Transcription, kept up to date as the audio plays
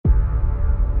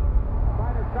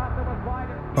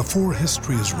Before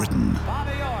history is written,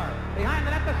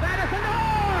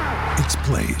 it's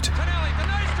played.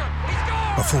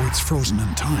 Before it's frozen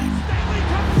in time,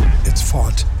 it's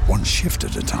fought one shift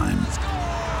at a time.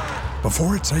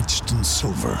 Before it's etched in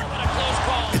silver,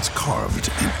 it's carved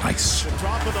in ice.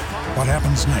 What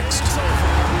happens next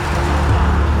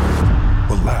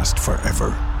will last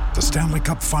forever. The Stanley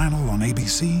Cup Final on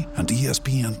ABC and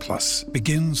ESPN Plus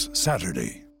begins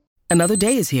Saturday. Another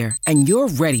day is here, and you're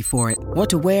ready for it. What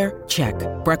to wear? Check.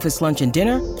 Breakfast, lunch, and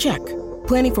dinner? Check.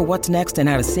 Planning for what's next and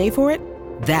how to save for it?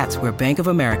 That's where Bank of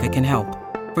America can help.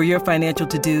 For your financial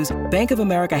to-dos, Bank of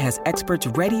America has experts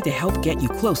ready to help get you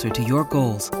closer to your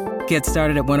goals. Get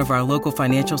started at one of our local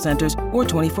financial centers or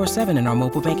 24/7 in our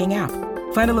mobile banking app.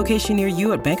 Find a location near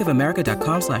you at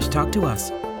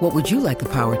bankofamerica.com/talktous. What would you like the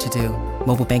power to do?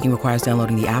 Mobile banking requires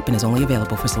downloading the app and is only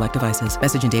available for select devices.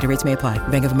 Message and data rates may apply.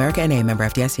 Bank of America N.A., member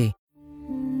FDIC.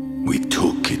 We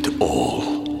took it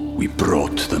all. We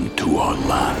brought them to our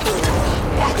land.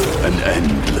 An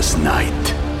endless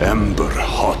night, ember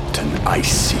hot and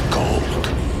icy cold.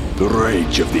 The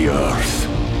rage of the earth.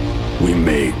 We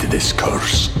made this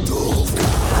curse.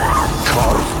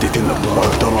 Carved it in the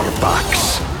blood on our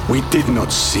backs. We did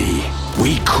not see.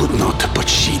 We could not, but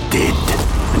she did.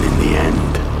 And in the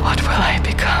end... What will I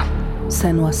become?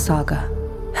 Senua's Saga.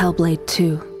 Hellblade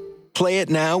 2. Play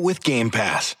it now with Game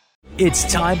Pass. It's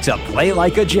time to play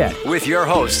like a Jet with your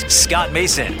host, Scott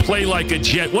Mason. Play like a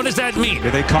Jet. What does that mean?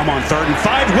 Here they come on 3rd and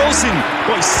 5. Wilson,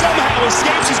 boy, somehow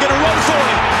escapes. He's going to run for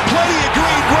it. Plenty of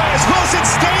green grass. Wilson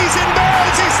stays in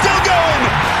bounds. He's still going.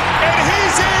 And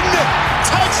he's in.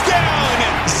 Touchdown.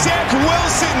 Zach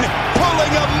Wilson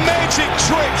pulling a magic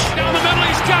trick. Down the middle,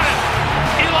 he's got it.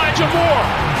 Elijah Moore.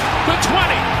 The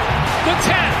 20. The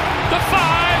 10. The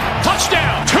 5.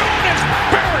 Touchdown. Tune is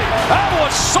buried. That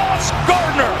was Sauce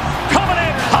Gardner. Coming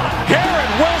in hot.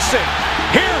 Garrett Wilson.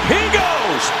 Here he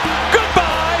goes.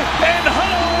 Goodbye and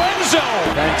hello, Enzo.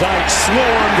 Van Dyke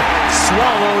swarmed,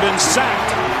 swallowed, and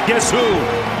sacked. Guess who?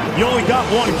 You only got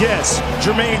one guess.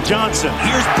 Jermaine Johnson.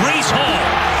 Here's Breece Hall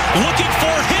looking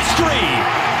for history.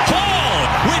 Hall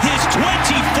with his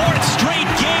 24th straight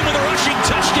game with a rushing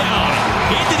touchdown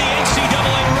into the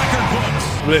NCAA record books.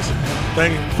 Listen.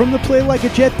 Thank you. From the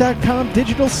PlayLikeAJet.com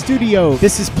digital studio,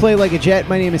 this is Play Like a Jet.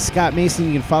 My name is Scott Mason.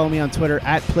 You can follow me on Twitter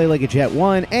at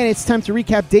PlayLikeAJet1. And it's time to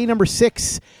recap day number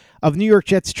 6 of New York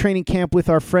Jets training camp with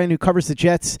our friend who covers the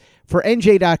Jets for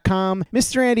NJ.com,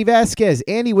 Mr. Andy Vasquez.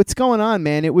 Andy, what's going on,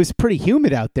 man? It was pretty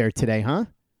humid out there today, huh?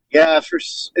 Yeah,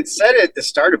 it said at the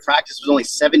start of practice was only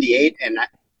 78, and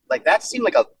that seemed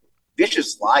like a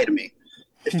vicious lie to me.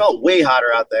 It felt way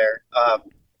hotter out there.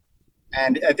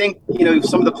 And I think,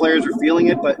 some of the players were feeling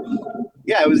it, but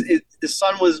yeah, the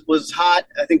sun was hot.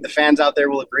 I think the fans out there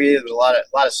will agree. There was a lot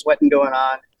of sweating going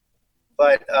on,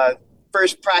 but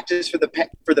first practice for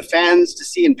the fans to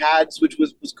see in pads, which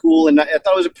was cool. And I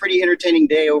thought it was a pretty entertaining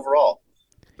day overall,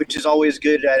 which is always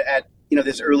good at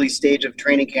this early stage of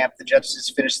training camp. The Jets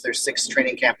just finished their 6th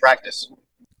training camp practice.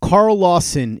 Carl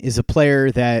Lawson is a player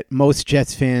that most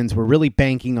Jets fans were really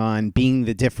banking on being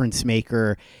the difference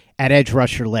maker at edge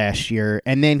rusher last year,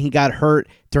 and then he got hurt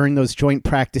during those joint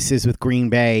practices with Green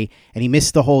Bay, and he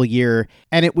missed the whole year,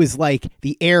 and it was like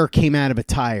the air came out of a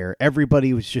tire.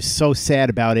 Everybody was just so sad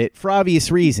about it for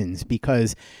obvious reasons,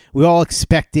 because we all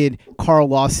expected Carl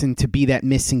Lawson to be that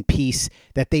missing piece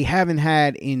that they haven't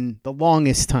had in the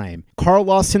longest time. Carl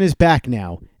Lawson is back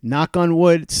now. Knock on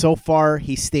wood, so far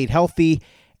he stayed healthy,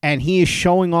 and he is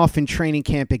showing off in training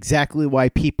camp exactly why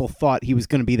people thought he was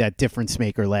going to be that difference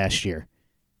maker last year.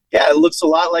 Yeah, it looks a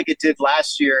lot like it did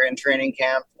last year in training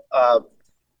camp,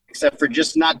 except for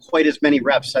just not quite as many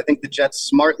reps. I think the Jets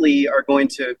smartly are going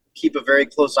to keep a very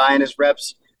close eye on his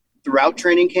reps throughout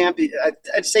training camp.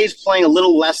 I'd say he's playing a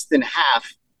little less than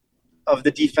half of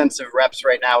the defensive reps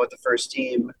right now with the first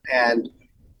team. And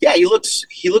yeah, he looks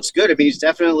good. I mean, he's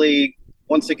definitely,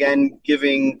 once again,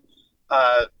 giving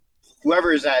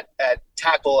whoever's at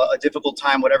tackle a difficult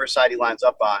time, whatever side he lines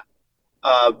up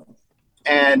on.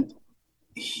 And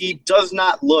he does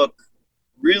not look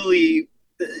really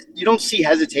 – you don't see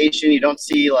hesitation. You don't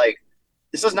see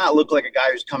this does not look like a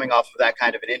guy who's coming off of that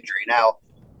kind of an injury. Now,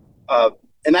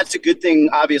 and that's a good thing,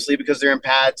 obviously, because they're in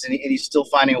pads and he's still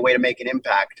finding a way to make an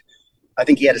impact. I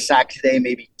think he had a sack today,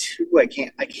 maybe 2. I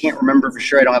can't remember for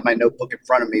sure. I don't have my notebook in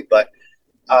front of me. But,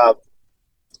 I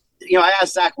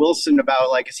asked Zach Wilson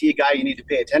about, is he a guy you need to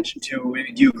pay attention to?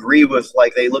 Do you agree with,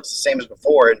 they look the same as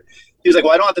before? And he was like,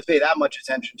 well, I don't have to pay that much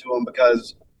attention to him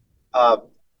because, I'm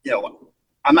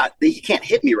not – he can't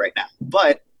hit me right now.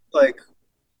 But,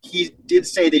 he did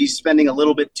say that he's spending a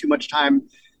little bit too much time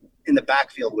in the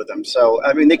backfield with him. So,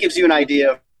 I mean, that gives you an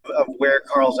idea of where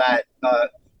Carl's at.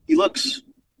 He looks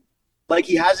like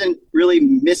he hasn't really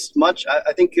missed much.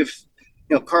 I think if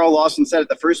Carl Lawson said it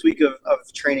the first week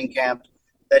of training camp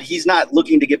that he's not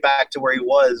looking to get back to where he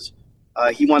was.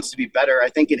 He wants to be better. I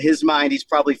think in his mind, he's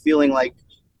probably feeling like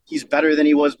he's better than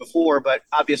he was before, but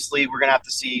obviously we're going to have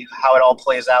to see how it all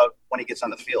plays out when he gets on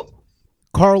the field.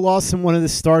 Carl Lawson, one of the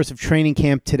stars of training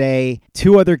camp today.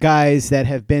 Two other guys that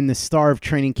have been the star of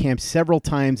training camp several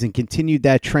times and continued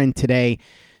that trend today,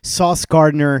 Sauce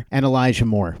Gardner and Elijah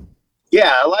Moore.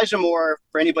 Yeah, Elijah Moore,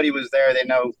 for anybody who was there, they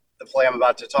know the play I'm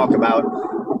about to talk about.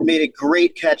 Made a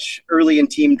great catch early in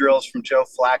team drills from Joe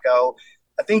Flacco.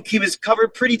 I think he was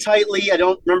covered pretty tightly. I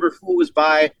don't remember who it was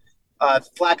by.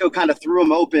 Flacco kind of threw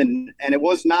him open, and it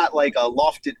was not like a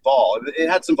lofted ball. It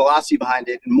had some velocity behind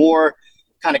it, and Moore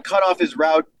kind of cut off his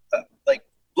route,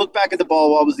 looked back at the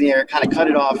ball while it was in the air, kind of cut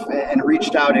it off and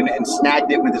reached out and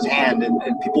snagged it with his hand, and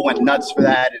people went nuts for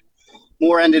that. And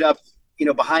Moore ended up,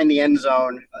 behind the end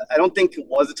zone. I don't think it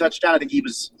was a touchdown. I think he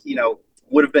was,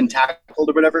 would have been tackled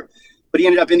or whatever, but he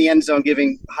ended up in the end zone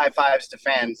giving high fives to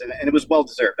fans, and it was well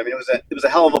deserved. I mean, it was a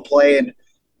hell of a play, and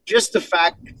just the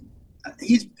fact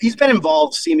he's been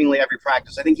involved seemingly every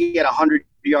practice. I think he had a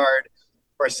 100-yard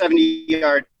or a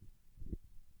 70-yard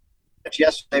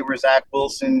yesterday where Zach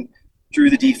Wilson drew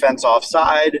the defense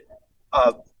offside.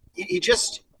 He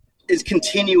just is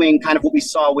continuing kind of what we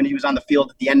saw when he was on the field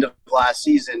at the end of last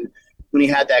season when he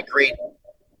had that great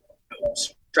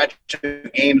stretch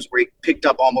of games where he picked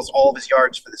up almost all of his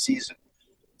yards for the season.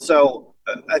 So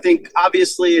I think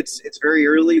obviously it's very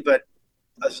early, but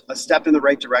a step in the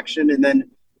right direction. And then,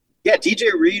 yeah,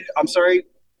 DJ Reed, I'm sorry,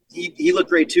 he looked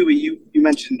great too. But you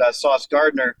mentioned Sauce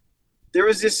Gardner. There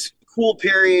was this cool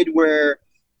period where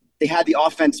they had the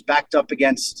offense backed up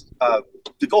against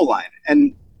the goal line.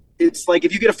 And it's like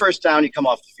if you get a first down, you come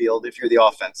off the field if you're the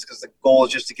offense because the goal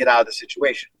is just to get out of the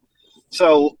situation.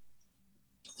 So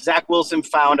Zach Wilson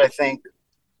found, I think,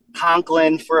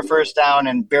 Conklin for a first down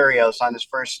and Berrios on his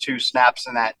first two snaps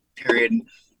in that period.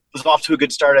 Was off to a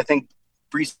good start. I think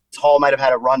Breece Hall might have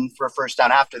had a run for a first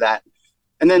down after that.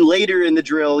 And then later in the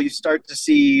drill, you start to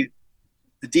see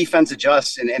the defense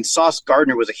adjust, and Sauce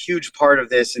Gardner was a huge part of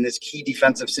this in this key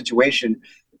defensive situation.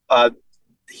 On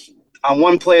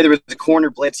one play, there was a corner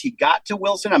blitz. He got to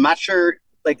Wilson. I'm not sure,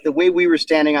 like the way we were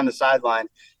standing on the sideline,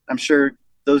 I'm sure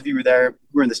those of you who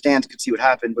were in the stands could see what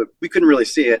happened, but we couldn't really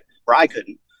see it, or I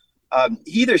couldn't.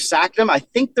 He either sacked him, I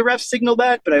think the ref signaled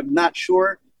that, but I'm not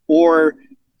sure, or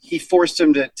he forced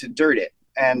him to dirt it,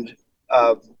 and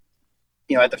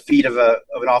at the feet of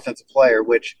an offensive player,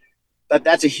 which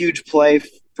that's a huge play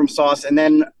from Sauce. And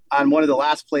then on one of the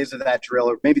last plays of that drill,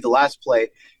 or maybe the last play,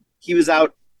 he was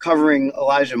out covering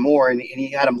Elijah Moore, and he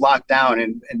had him locked down,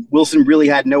 and Wilson really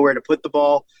had nowhere to put the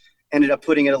ball, ended up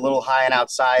putting it a little high and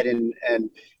outside, and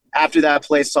after that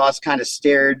play, Sauce kind of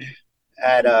stared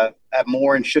at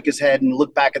Moore and shook his head and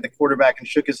looked back at the quarterback and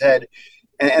shook his head.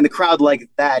 And the crowd liked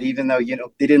that, even though,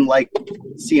 they didn't like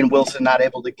seeing Wilson not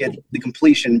able to get the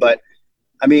completion. But,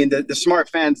 I mean, the smart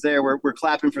fans there were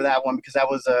clapping for that one because that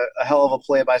was a hell of a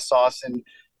play by Sauce. And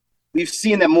we've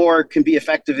seen that Moore can be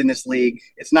effective in this league.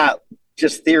 It's not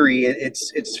just theory.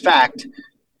 It's fact.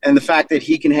 And the fact that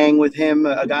he can hang with him,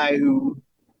 a guy who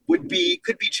could be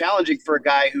challenging for a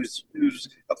guy who's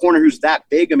a corner who's that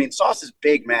big. I mean, Sauce is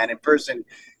big, man, in person.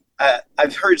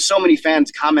 I've heard so many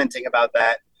fans commenting about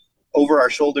that over our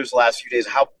shoulders the last few days,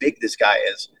 how big this guy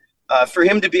is. For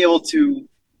him to be able to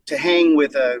hang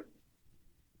with a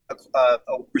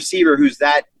receiver who's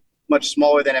that much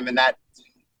smaller than him and that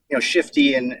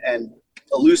shifty and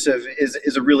elusive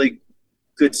is a really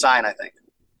good sign, I think.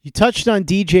 You touched on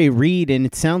DJ Reed, and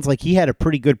it sounds like he had a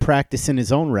pretty good practice in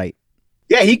his own right.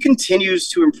 Yeah, he continues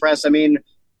to impress. I mean,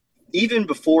 even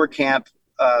before camp,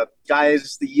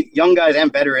 guys, the young guys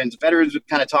and veterans would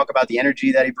kind of talk about the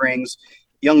energy that he brings.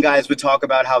 Young guys would talk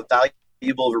about how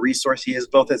valuable of a resource he is,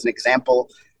 both as an example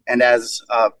and as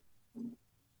a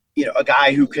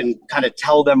guy who can kind of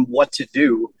tell them what to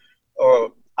do,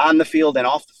 or on the field and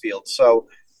off the field. So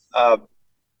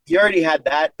he already had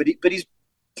that, but he's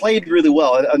played really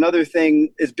well. Another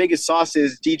thing, as big as Sauce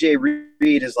is, DJ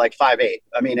Reed is like 5'8".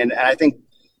 I mean, and I think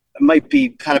it might be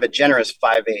kind of a generous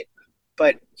 5'8".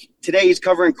 But today he's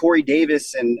covering Corey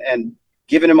Davis and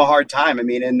giving him a hard time. I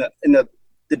mean, in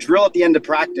the drill at the end of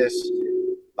practice,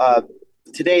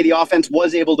 today the offense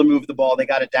was able to move the ball. They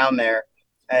got it down there,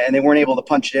 and they weren't able to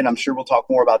punch it in. I'm sure we'll talk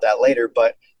more about that later.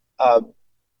 But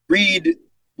Reed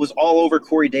was all over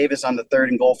Corey Davis on the 3rd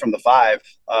and goal from the 5.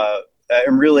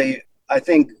 And really, I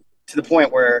think to the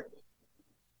point where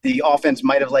the offense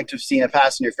might have liked to have seen a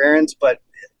pass interference. But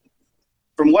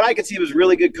from what I could see, it was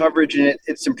really good coverage, and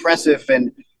it's impressive.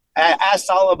 And I asked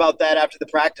Salah about that after the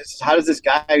practice. How does this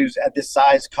guy who's at this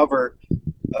size cover,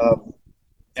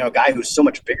 a guy who's so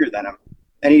much bigger than him?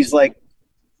 And he's like,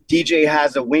 DJ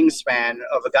has a wingspan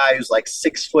of a guy who's like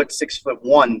 6 foot,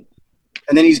 6'1",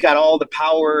 and then he's got all the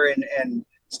power and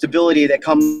stability that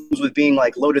comes with being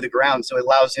like low to the ground. So it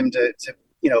allows him to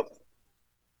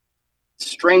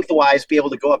strength-wise be able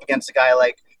to go up against a guy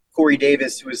like Corey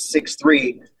Davis, who is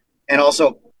 6'3", and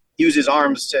also use his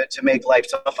arms to make life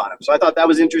tough on him. So I thought that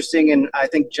was interesting, and I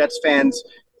think Jets fans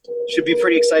should be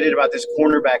pretty excited about this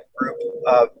cornerback group.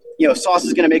 Sauce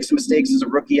is going to make some mistakes as a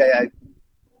rookie.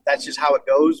 That's just how it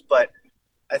goes, but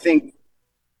I think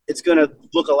it's going to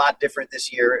look a lot different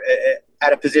this year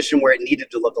at a position where it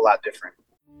needed to look a lot different.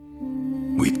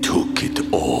 We took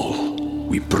it all.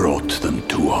 We brought them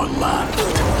to our land.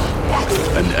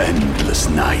 An endless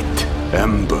night,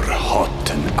 ember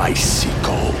hot and icy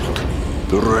cold.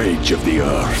 The rage of the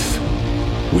earth.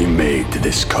 We made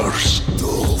this curse.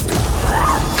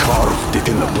 Carved it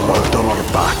in the blood on our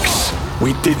backs.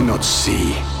 We did not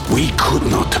see. We could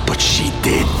not, but she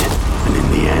did. And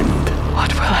in the end...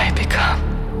 What will I become?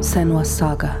 Senua's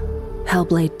Saga.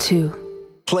 Hellblade 2.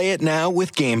 Play it now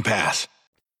with Game Pass.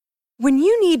 When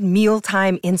you need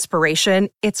mealtime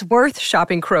inspiration, it's worth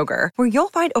shopping Kroger, where you'll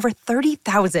find over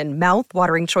 30,000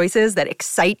 mouth-watering choices that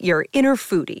excite your inner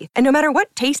foodie. And no matter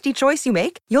what tasty choice you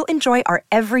make, you'll enjoy our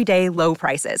everyday low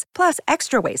prices, plus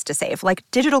extra ways to save, like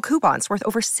digital coupons worth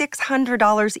over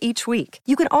 $600 each week.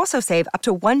 You can also save up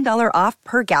to $1 off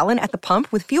per gallon at the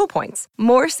pump with fuel points.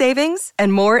 More savings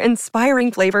and more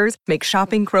inspiring flavors make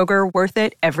shopping Kroger worth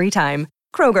it every time.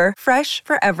 Kroger, fresh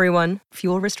for everyone.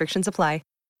 Fuel restrictions apply.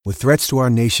 With threats to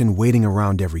our nation waiting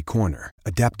around every corner,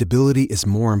 adaptability is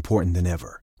more important than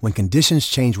ever. When conditions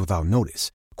change without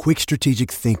notice, quick strategic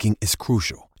thinking is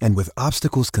crucial. And with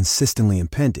obstacles consistently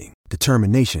impending,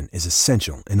 determination is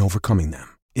essential in overcoming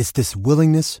them. It's this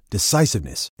willingness,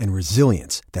 decisiveness, and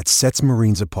resilience that sets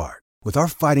Marines apart. With our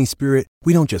fighting spirit,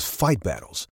 we don't just fight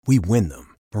battles, we win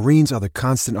them. Marines are the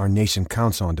constant our nation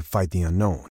counts on to fight the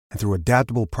unknown. And through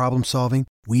adaptable problem solving,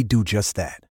 we do just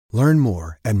that. Learn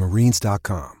more at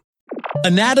Marines.com.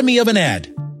 Anatomy of an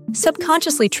ad.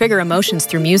 Subconsciously trigger emotions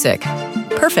through music.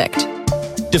 Perfect.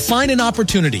 Define an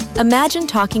opportunity. Imagine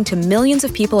talking to millions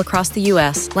of people across the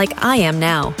U.S. like I am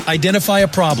now. Identify a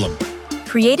problem.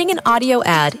 Creating an audio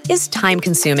ad is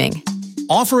time-consuming.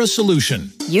 Offer a solution.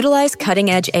 Utilize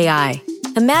cutting-edge AI.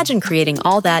 Imagine creating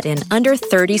all that in under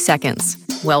 30 seconds.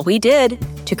 Well, we did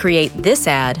to create this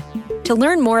ad. To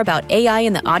learn more about AI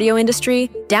in the audio industry,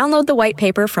 download the white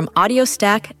paper from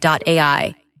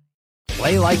audiostack.ai.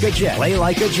 Play like a Jet. Play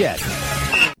like a Jet.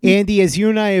 Andy, as you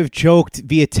and I have joked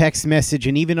via text message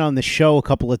and even on the show a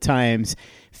couple of times,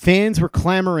 fans were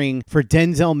clamoring for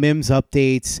Denzel Mims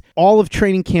updates all of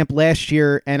training camp last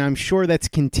year, and I'm sure that's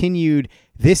continued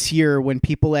this year when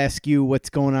people ask you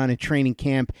what's going on at training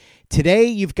camp. Today,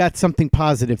 you've got something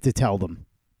positive to tell them.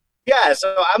 Yeah,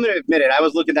 so I'm going to admit it. I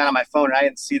was looking down at my phone and I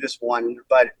didn't see this one,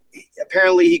 but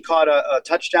apparently he caught a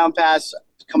touchdown pass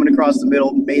coming across the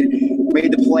middle, made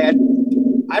the play.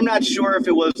 I'm not sure if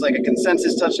it was like a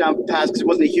consensus touchdown pass because it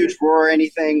wasn't a huge roar or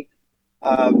anything.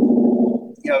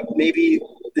 Maybe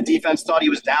the defense thought he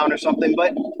was down or something,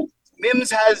 but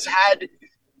Mims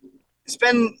it's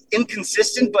been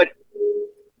inconsistent, but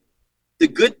the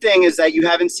good thing is that you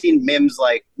haven't seen Mims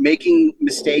like making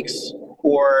mistakes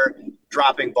or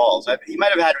dropping balls. He might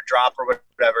have had a drop or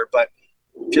whatever, but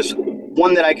just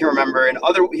one that I can remember. And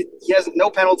he has no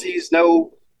penalties,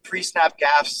 no pre-snap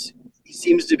gaffes. He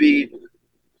seems to be,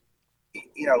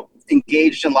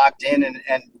 engaged and locked in.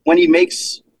 And when he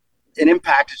makes an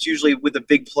impact, it's usually with a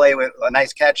big play with a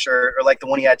nice catch or like the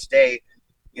one he had today,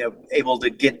 able to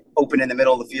get open in the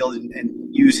middle of the field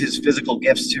and use his physical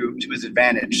gifts to his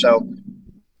advantage. So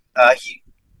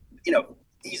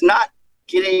he's not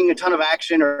getting a ton of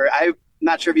action, or I'm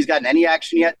not sure if he's gotten any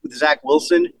action yet with Zach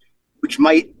Wilson, which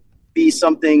might be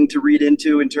something to read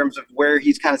into in terms of where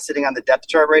he's kind of sitting on the depth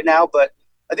chart right now. But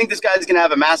I think this guy's going to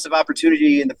have a massive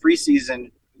opportunity in the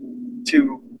preseason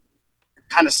to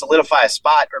kind of solidify a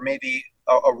spot or maybe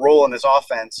a role in this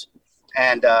offense.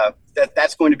 And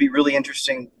that's going to be really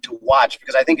interesting to watch,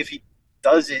 because I think if he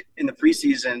does it in the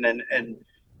preseason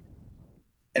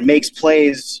and makes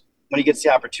plays when he gets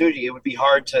the opportunity, it would be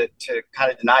hard to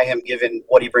kind of deny him given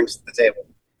what he brings to the table.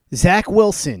 Zach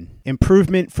Wilson,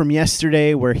 improvement from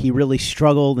yesterday where he really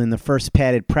struggled in the first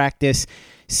padded practice,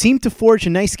 seemed to forge a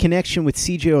nice connection with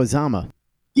CJ Uzomah.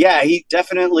 Yeah, he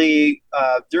definitely,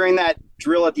 during that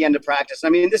drill at the end of practice, I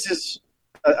mean, this is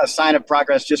a sign of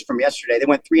progress just from yesterday. They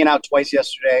went 3 and out twice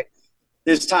yesterday.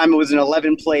 This time it was an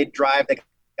 11-play drive that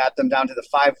got them down to the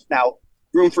 5 now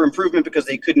room for improvement because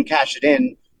they couldn't cash it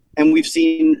in. And we've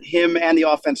seen him and the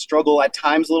offense struggle at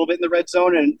times a little bit in the red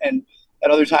zone and at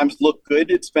other times look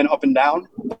good. It's been up and down.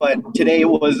 But today it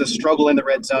was a struggle in the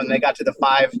red zone. They got to the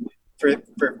 5 for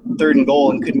 3rd and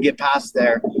goal and couldn't get past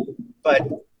there. But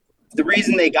the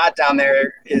reason they got down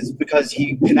there is because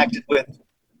he connected with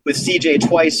CJ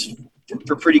twice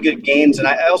for pretty good gains. And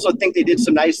I also think they did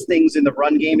some nice things in the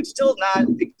run game. It's still not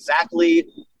exactly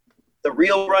the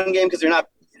real run game because they're not,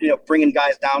 bringing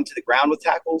guys down to the ground with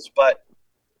tackles, but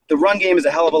the run game is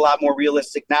a hell of a lot more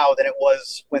realistic now than it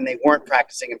was when they weren't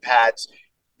practicing in pads.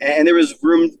 And there was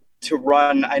room to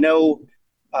run. I know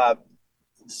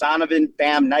Zonovan,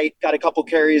 Bam Knight got a couple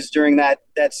carries during that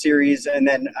series. And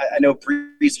then I know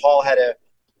Breece Hall had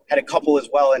a couple as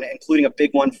well, and including a big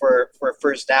one for a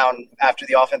first down after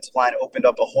the offensive line opened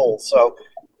up a hole. So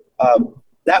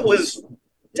that was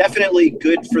definitely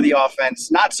good for the offense.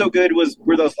 Not so good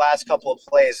were those last couple of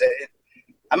plays.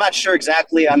 I'm not sure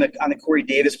exactly on the Corey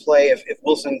Davis play if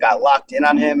Wilson got locked in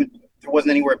on him. There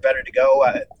wasn't anywhere better to go.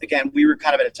 Again, we were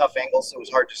kind of at a tough angle, so it was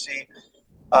hard to see.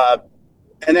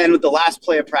 And then with the last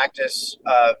play of practice,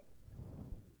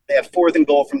 they have 4th and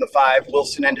goal from the 5.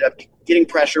 Wilson ended up getting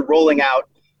pressure, rolling out,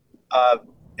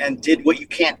 and did what you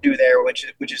can't do there, which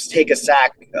is take a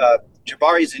sack.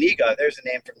 Jabari Zuniga, there's a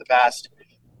name from the past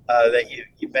that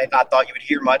you may not thought you would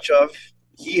hear much of.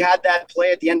 He had that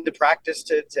play at the end of practice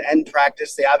to end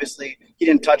practice. He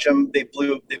didn't touch him. They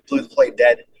blew the play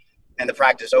dead and the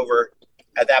practice over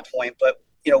at that point. But,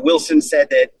 Wilson said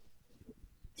that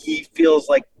he feels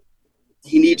like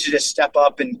he needs you to step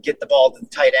up and get the ball to the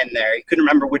tight end there. He couldn't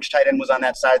remember which tight end was on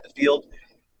that side of the field,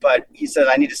 but he said,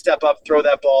 I need to step up, throw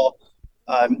that ball,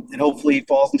 and hopefully he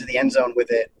falls into the end zone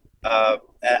with it. I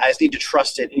just need to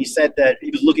trust it. And he said that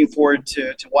he was looking forward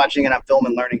to watching it on film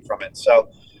and learning from it. So,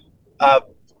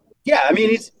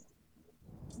 he's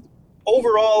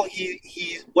overall,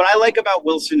 he's what I like about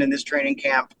Wilson in this training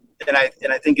camp, and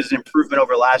I think is an improvement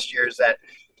over last year, is that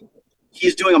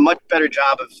he's doing a much better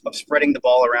job of spreading the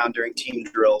ball around during team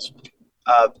drills.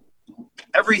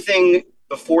 Everything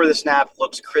before the snap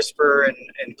looks crisper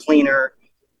and cleaner.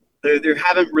 There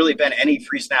haven't really been any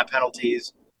free snap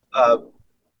penalties.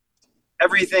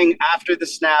 Everything after the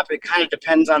snap, it kind of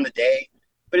depends on the day.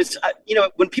 But it's,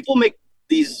 when people make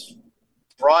these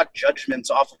broad judgments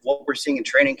off of what we're seeing in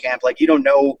training camp, like, you don't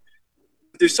know,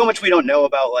 there's so much we don't know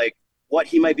about, like, what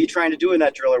he might be trying to do in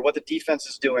that drill or what the defense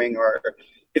is doing, or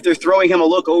if they're throwing him a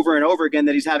look over and over again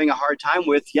that he's having a hard time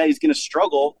with. Yeah, he's going to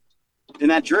struggle in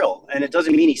that drill, and it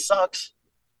doesn't mean he sucks.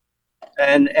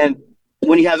 And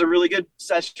when he has a really good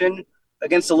session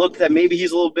against a look that maybe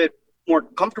he's a little bit more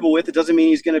comfortable with, it doesn't mean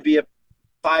he's going to be a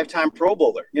 5-time Pro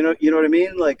Bowler. You know what I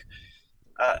mean? Like,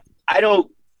 I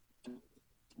don't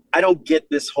get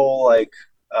this whole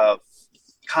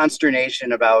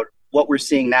consternation about what we're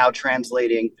seeing now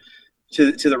translating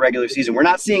to the regular season. We're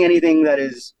not seeing anything that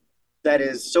is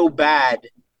so bad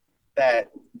that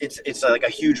it's like a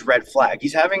huge red flag.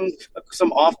 He's having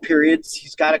some off periods.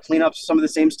 He's got to clean up some of the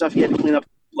same stuff he had to clean up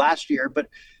last year. But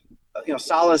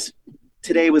Salas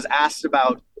today was asked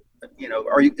about,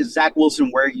 is Zach Wilson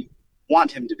where you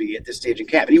want him to be at this stage in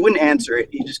camp? And he wouldn't answer it.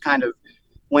 He just kind of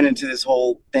went into this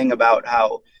whole thing about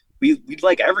how we'd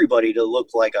like everybody to look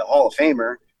like a Hall of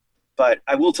Famer. But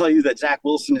I will tell you that Zach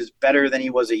Wilson is better than he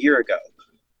was a year ago.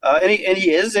 And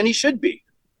he is, and he should be.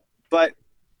 But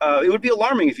it would be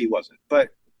alarming if he wasn't. But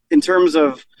in terms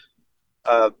of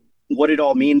what it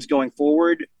all means going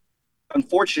forward,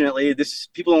 unfortunately,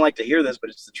 people don't like to hear this, but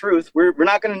it's the truth. We're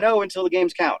not going to know until the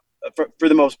games count for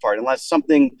the most part, unless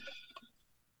something,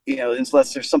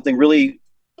 unless there's something really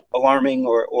alarming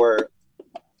or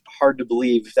hard to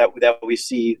believe that we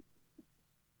see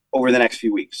over the next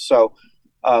few weeks. So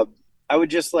I would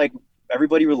just like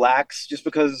everybody relax. Just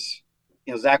because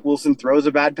Zach Wilson throws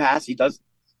a bad pass, he does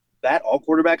that. All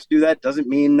quarterbacks do that. Doesn't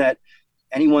mean that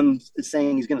anyone is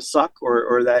saying he's going to suck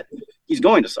or that he's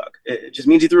going to suck. It just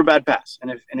means he threw a bad pass.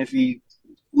 And if he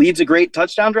leads a great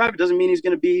touchdown drive, it doesn't mean he's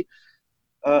going to be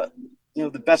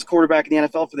the best quarterback in the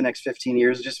NFL for the next 15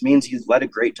 years. It just means he's led a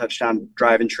great touchdown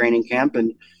drive in training camp,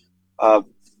 and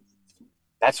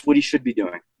that's what he should be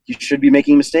doing. He should be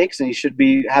making mistakes, and he should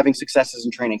be having successes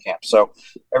in training camp. So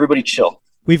everybody chill.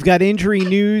 We've got injury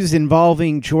news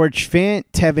involving George Fant,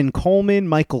 Tevin Coleman,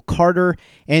 Michael Carter,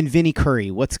 and Vinny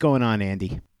Curry. What's going on,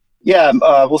 Andy? Yeah,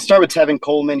 we'll start with Tevin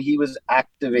Coleman. He was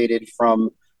activated from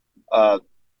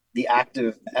the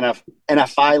active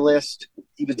NFI list.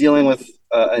 He was dealing with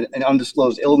an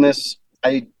undisclosed illness.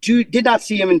 I did not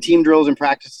see him in team drills and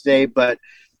practice today, but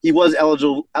he was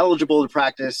eligible to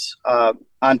practice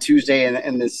on Tuesday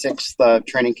and the 6th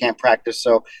training camp practice.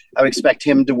 So I would expect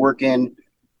him to work in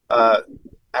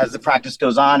as the practice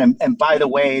goes on. And by the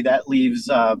way, that leaves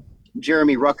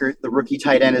Jeremy Ruckert, the rookie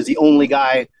tight end, is the only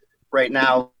guy right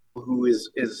now who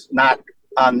is not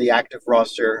on the active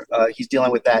roster. He's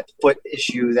dealing with that foot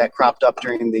issue that cropped up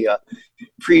during the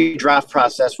pre-draft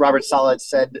process. Robert Saleh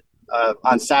said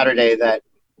on Saturday that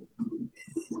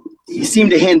he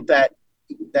seemed to hint that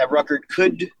Ruckert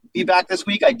could be back this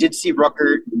week. I did see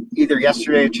Ruckert either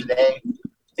yesterday or today.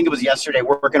 I think it was yesterday,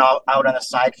 working out on a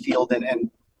side field, and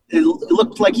it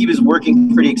looked like he was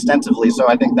working pretty extensively. So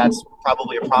I think that's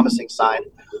probably a promising sign.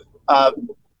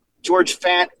 George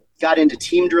Fant got into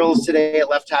team drills today at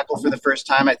left tackle for the first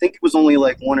time. I think it was only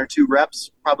like 1 or 2 reps,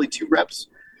 probably 2 reps.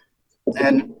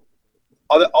 And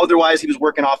otherwise he was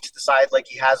working off to the side like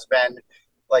he has been,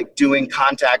 like doing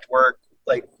contact work.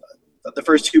 Like the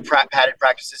first 2 padded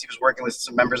practices, he was working with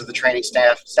some members of the training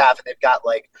staff, and they've got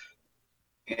like,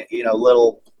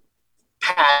 little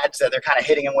pads that they're kind of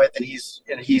hitting him with, and he's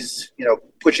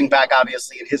pushing back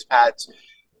obviously in his pads.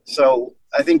 So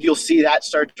I think you'll see that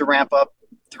start to ramp up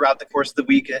throughout the course of the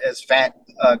week as Fant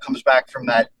comes back from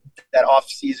that off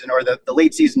season, or the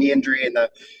late season knee injury and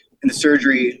the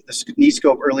surgery, the knee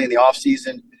scope early in the off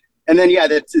season. And then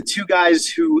the 2 guys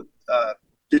who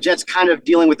the Jets kind of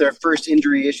dealing with their first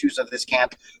injury issues of this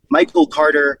camp. Michael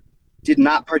Carter did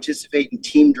not participate in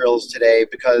team drills today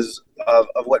because of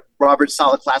what Robert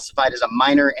Saleh classified as a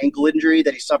minor ankle injury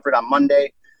that he suffered on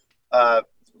Monday.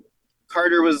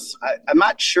 Carter was, I'm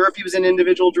not sure if he was in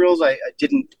individual drills. I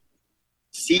didn't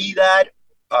see that,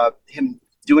 him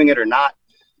doing it or not,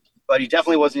 but he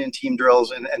definitely wasn't in team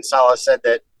drills. And Saleh said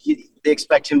that they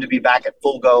expect him to be back at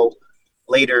full go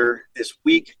later this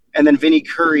week. And then Vinny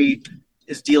Curry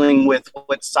is dealing with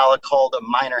what Saleh called a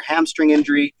minor hamstring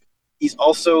injury. He's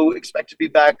also expected to be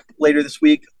back later this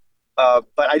week, but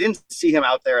I didn't see him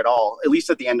out there at all, at least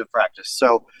at the end of practice.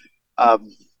 So,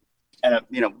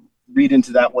 read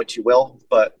into that what you will,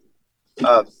 but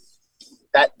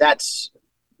that's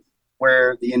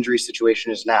where the injury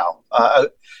situation is now.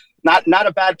 Not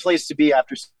a bad place to be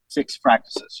after 6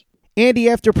 practices. Andy,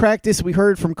 after practice, we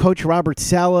heard from Coach Robert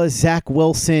Saleh, Zach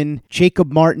Wilson,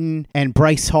 Jacob Martin, and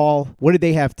Bryce Hall. What did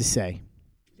they have to say?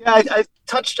 Yeah, I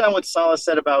touched on what Saleh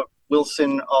said about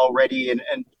Wilson already,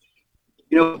 and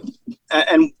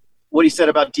what he said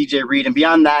about DJ Reed. And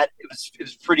beyond that, it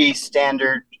was pretty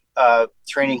standard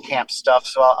training camp stuff.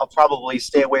 So I'll probably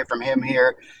stay away from him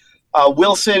here.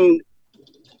 Wilson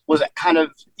was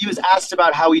he was asked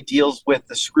about how he deals with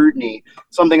the scrutiny,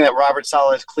 something that Robert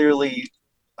Saleh has clearly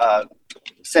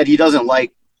said he doesn't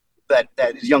like, that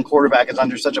his young quarterback is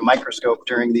under such a microscope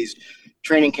during these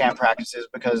training camp practices,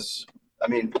 because, I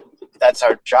mean, that's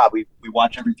our job. We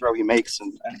watch every throw he makes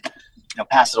and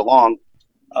pass it along.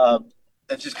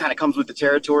 That just kind of comes with the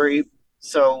territory.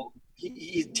 So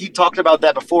he talked about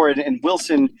that before, and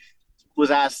Wilson was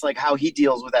asked like how he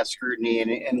deals with that scrutiny,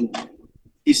 and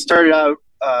he started out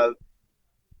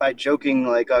by joking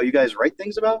like, "Oh, you guys write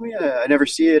things about me? I never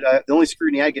see it. The only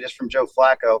scrutiny I get is from Joe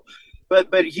Flacco."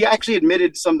 But he actually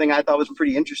admitted something I thought was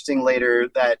pretty interesting later,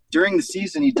 that during the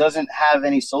season he doesn't have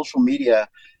any social media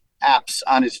apps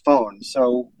on his phone.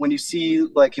 So when you see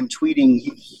like him tweeting,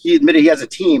 he admitted he has a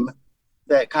team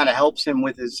that kind of helps him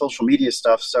with his social media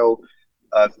stuff. So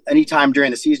anytime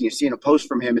during the season you're seeing a post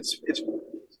from him, it's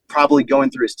probably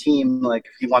going through his team. Like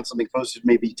if he wants something posted,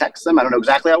 maybe text them. I don't know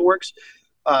exactly how it works.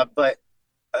 But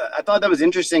I thought that was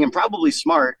interesting and probably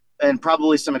smart, and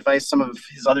probably some advice some of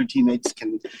his other teammates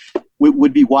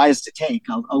would be wise to take.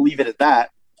 I'll leave it at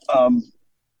that.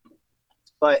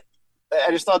 But I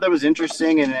just thought that was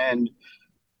interesting, and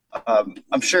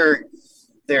I'm sure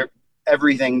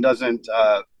everything doesn't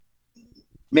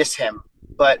miss him,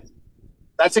 but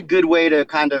that's a good way to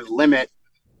kind of limit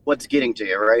what's getting to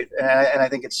you, right? And I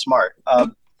think it's smart.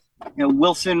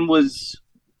 Wilson was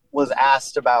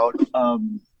asked about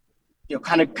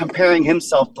kind of comparing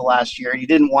himself to last year, and he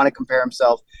didn't want to compare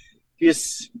himself. He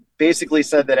just basically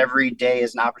said that every day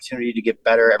is an opportunity to get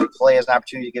better. Every play is an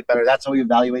opportunity to get better. That's how he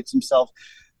evaluates himself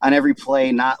on every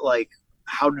play, not like,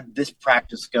 how did this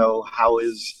practice go? How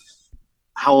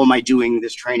am I doing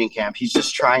this training camp? He's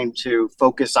just trying to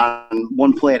focus on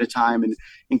one play at a time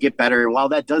and get better. And while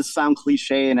that does sound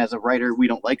cliche, and as a writer, we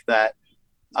don't like that,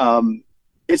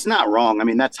 it's not wrong. I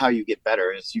mean, that's how you get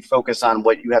better, is you focus on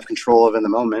what you have control of in the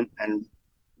moment and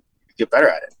get better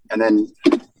at it. And then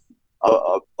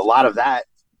a lot of that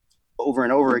over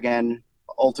and over again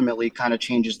ultimately kind of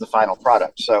changes the final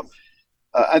product. So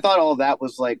I thought all of that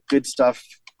was like good stuff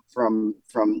from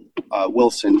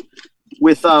Wilson.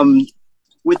 With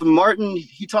Martin,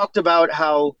 he talked about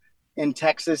how in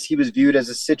Texas he was viewed as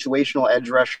a situational edge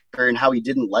rusher and how he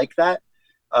didn't like that.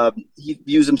 He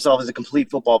views himself as a complete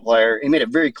football player. He made it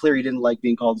very clear he didn't like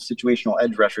being called a situational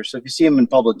edge rusher. So if you see him in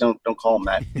public, don't call him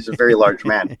that. He's a very large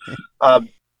man.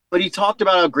 But he talked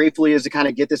about how grateful he is to kind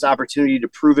of get this opportunity to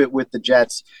prove it with the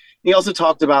Jets. He also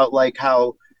talked about like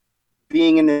how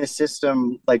being in this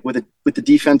system, like with the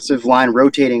defensive line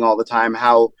rotating all the time,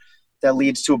 how that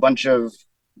leads to a bunch of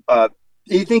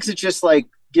he thinks it just like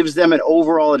gives them an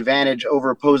overall advantage over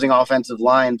opposing offensive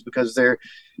lines because they're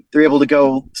able to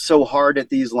go so hard at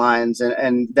these lines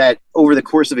and that over the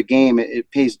course of a game,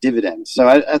 it pays dividends. So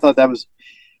I thought that was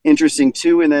interesting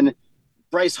too. And then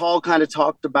Bryce Hall kind of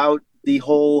talked about the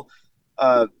whole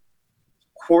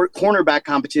cornerback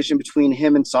competition between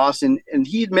him and Sauce. And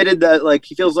he admitted that like,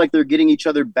 he feels like they're getting each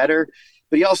other better,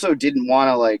 but he also didn't want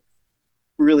to like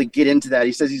really get into that.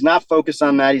 He says he's not focused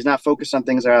on that. He's not focused on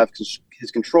things that are out of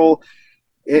his control.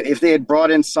 If they had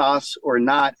brought in Sauce or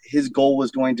not, his goal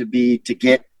was going to be to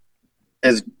get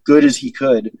as good as he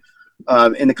could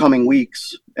in the coming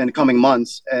weeks and coming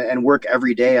months and work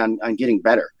every day on getting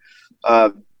better.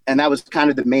 And that was kind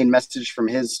of the main message from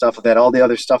his stuff, that all the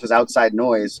other stuff is outside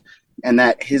noise and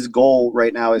that his goal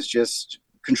right now is just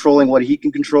controlling what he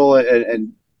can control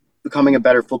and becoming a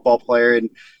better football player. And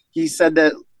he said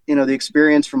that, you know, the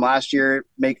experience from last year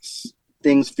makes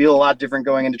things feel a lot different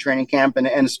going into training camp and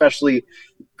especially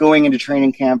going into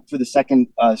training camp for the second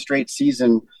straight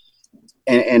season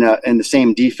and the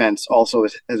same defense also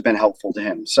has been helpful to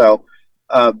him. So,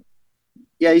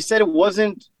 he said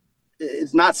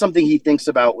it's not something he thinks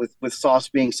about with Sauce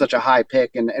being such a high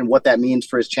pick and what that means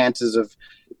for his chances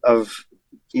of,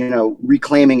 you know,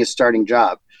 reclaiming his starting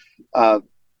job,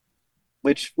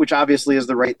 which obviously is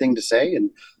the right thing to say. And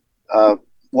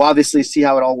we'll obviously see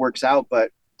how it all works out,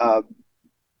 but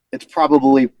it's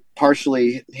probably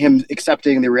partially him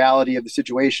accepting the reality of the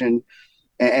situation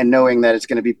and knowing that it's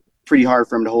going to be pretty hard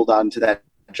for him to hold on to that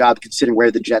job considering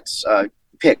where the Jets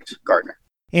picked Gardner.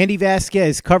 Andy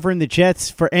Vasquez covering the Jets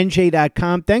for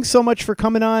NJ.com. Thanks so much for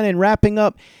coming on and wrapping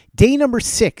up day number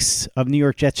 6 of New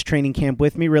York Jets training camp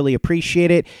with me. Really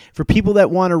appreciate it. For people that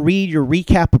want to read your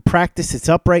recap of practice, it's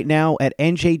up right now at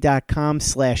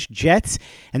NJ.com/Jets.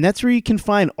 And that's where you can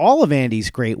find all of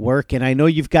Andy's great work. And I know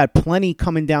you've got plenty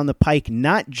coming down the pike,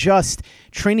 not just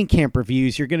training camp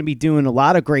reviews. You're going to be doing a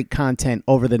lot of great content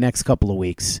over the next couple of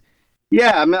weeks.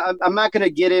 Yeah, I'm not going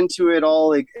to get into it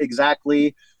all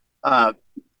exactly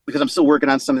because I'm still working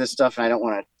on some of this stuff and I don't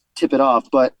want to tip it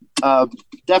off, but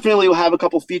definitely we'll have a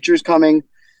couple features coming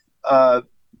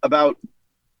about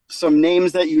some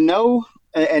names that you know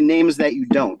and names that you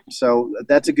don't. So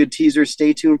that's a good teaser.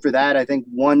 Stay tuned for that. I think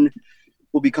one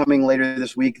will be coming later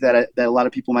this week that a lot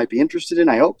of people might be interested in,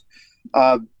 I hope.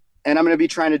 And I'm going to be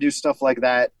trying to do stuff like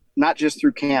that, not just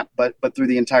through camp, but through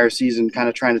the entire season, kind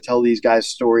of trying to tell these guys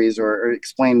stories or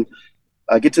explain,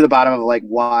 get to the bottom of like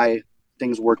why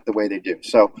things work the way they do.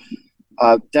 So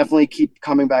definitely keep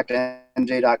coming back to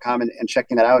NJ.com and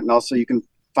checking that out. And also you can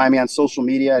find me on social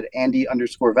media at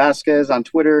Andy_Vasquez on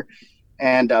Twitter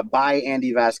and by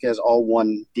Andy Vasquez, all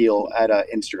one deal at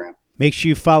Instagram. Make sure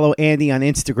you follow Andy on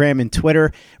Instagram and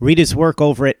Twitter. Read his work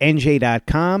over at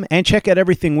NJ.com and check out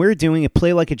everything we're doing at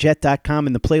PlayLikeAJet.com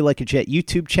and the Play Like a Jet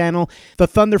YouTube channel. The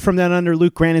Thunder from Down Under,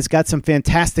 Luke Grant, has got some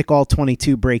fantastic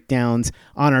All-22 breakdowns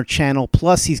on our channel.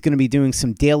 Plus, he's going to be doing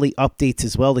some daily updates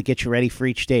as well to get you ready for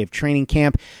each day of training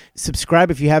camp. Subscribe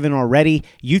if you haven't already.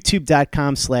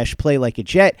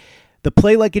 YouTube.com/PlayLikeAJet. The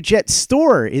Play Like a Jet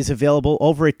store is available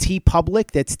over at TeePublic.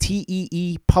 That's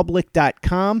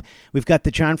TeePublic.com. We've got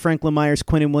the John Franklin Myers,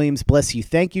 Quinnen Williams, Bless You,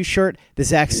 Thank You shirt, the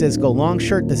Zach Says Go Long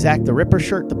shirt, the Zach the Ripper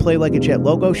shirt, the Play Like a Jet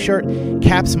logo shirt,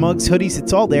 caps, mugs, hoodies,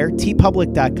 it's all there.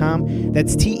 TeePublic.com.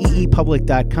 That's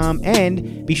TeePublic.com.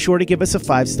 And be sure to give us a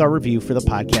 5-star review for the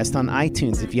podcast on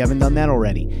iTunes if you haven't done that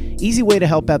already. Easy way to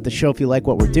help out the show if you like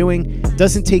what we're doing.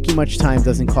 Doesn't take you much time,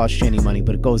 doesn't cost you any money,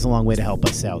 but it goes a long way to help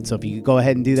us out. So if you could go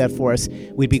ahead and do that for us,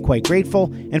 we'd be quite grateful.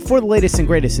 And for the latest and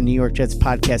greatest in New York Jets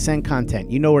podcasts and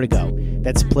content, you know where to go.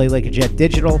 That's Play Like a Jet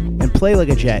Digital and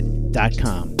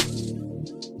PlayLikeAJet.com.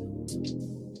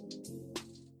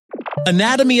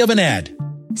 Anatomy of an ad.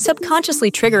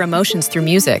 Subconsciously trigger emotions through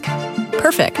music.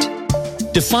 Perfect.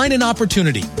 Define an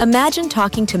opportunity. Imagine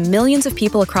talking to millions of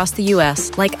people across the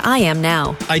U.S. like I am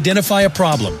now. Identify a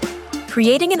problem.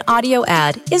 Creating an audio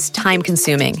ad is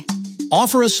time-consuming.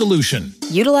 Offer a solution.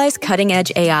 Utilize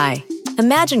cutting-edge AI.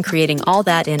 Imagine creating all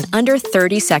that in under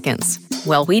 30 seconds.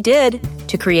 Well, we did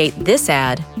to create this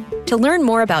ad. To learn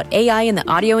more about AI in the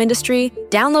audio industry,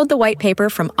 download the white paper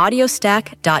from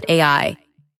audiostack.ai.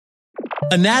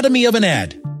 Anatomy of an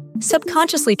ad.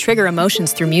 Subconsciously trigger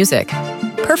emotions through music.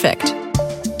 Perfect.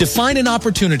 Define an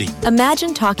opportunity.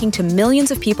 Imagine talking to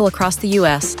millions of people across the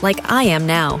U.S. like I am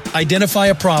now. Identify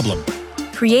a problem.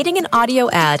 Creating an audio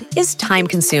ad is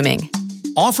time-consuming.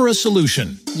 Offer a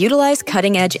solution. Utilize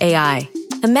cutting-edge AI.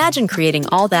 Imagine creating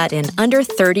all that in under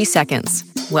 30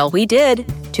 seconds. Well, we did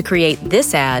to create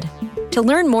this ad. To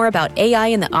learn more about AI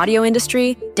in the audio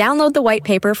industry, download the white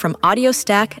paper from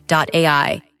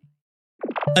audiostack.ai.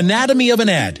 Anatomy of an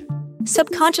ad.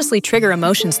 Subconsciously trigger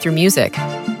emotions through music.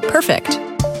 Perfect.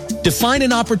 Define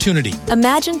an opportunity.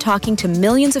 Imagine talking to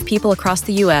millions of people across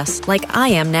the U.S. like I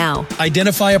am now.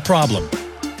 Identify a problem.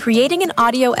 Creating an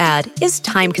audio ad is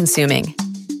time-consuming.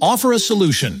 Offer a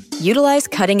solution. Utilize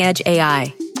cutting-edge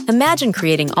AI. Imagine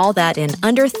creating all that in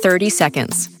under 30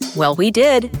 seconds. Well, we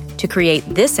did to create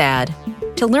this ad.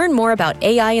 To learn more about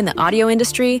AI in the audio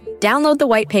industry, download the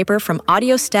white paper from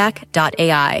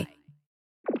audiostack.ai.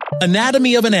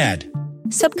 Anatomy of an ad.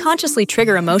 Subconsciously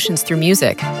trigger emotions through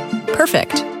music.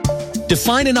 Perfect.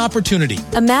 Define an opportunity.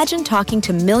 Imagine talking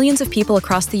to millions of people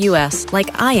across the U.S.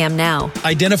 like I am now.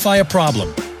 Identify a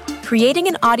problem. Creating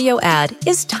an audio ad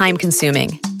is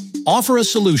time-consuming. Offer a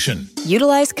solution.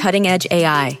 Utilize cutting-edge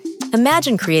AI.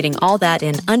 Imagine creating all that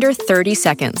in under 30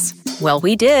 seconds. Well,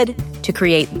 we did to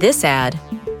create this ad.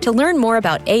 To learn more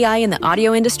about AI in the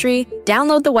audio industry,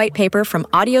 download the white paper from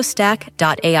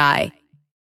audiostack.ai.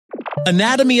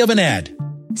 Anatomy of an ad.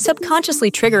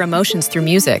 Subconsciously trigger emotions through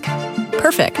music.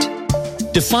 Perfect.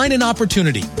 Define an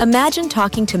opportunity. Imagine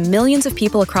talking to millions of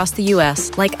people across the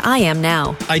U.S. like I am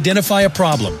now. Identify a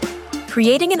problem.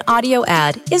 Creating an audio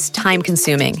ad is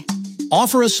time-consuming.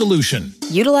 Offer a solution.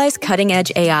 Utilize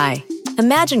cutting-edge AI.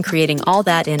 Imagine creating all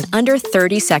that in under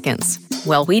 30 seconds.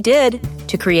 Well, we did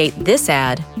to create this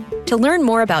ad. To learn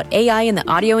more about AI in the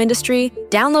audio industry,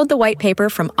 download the white paper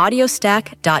from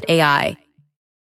audiostack.ai.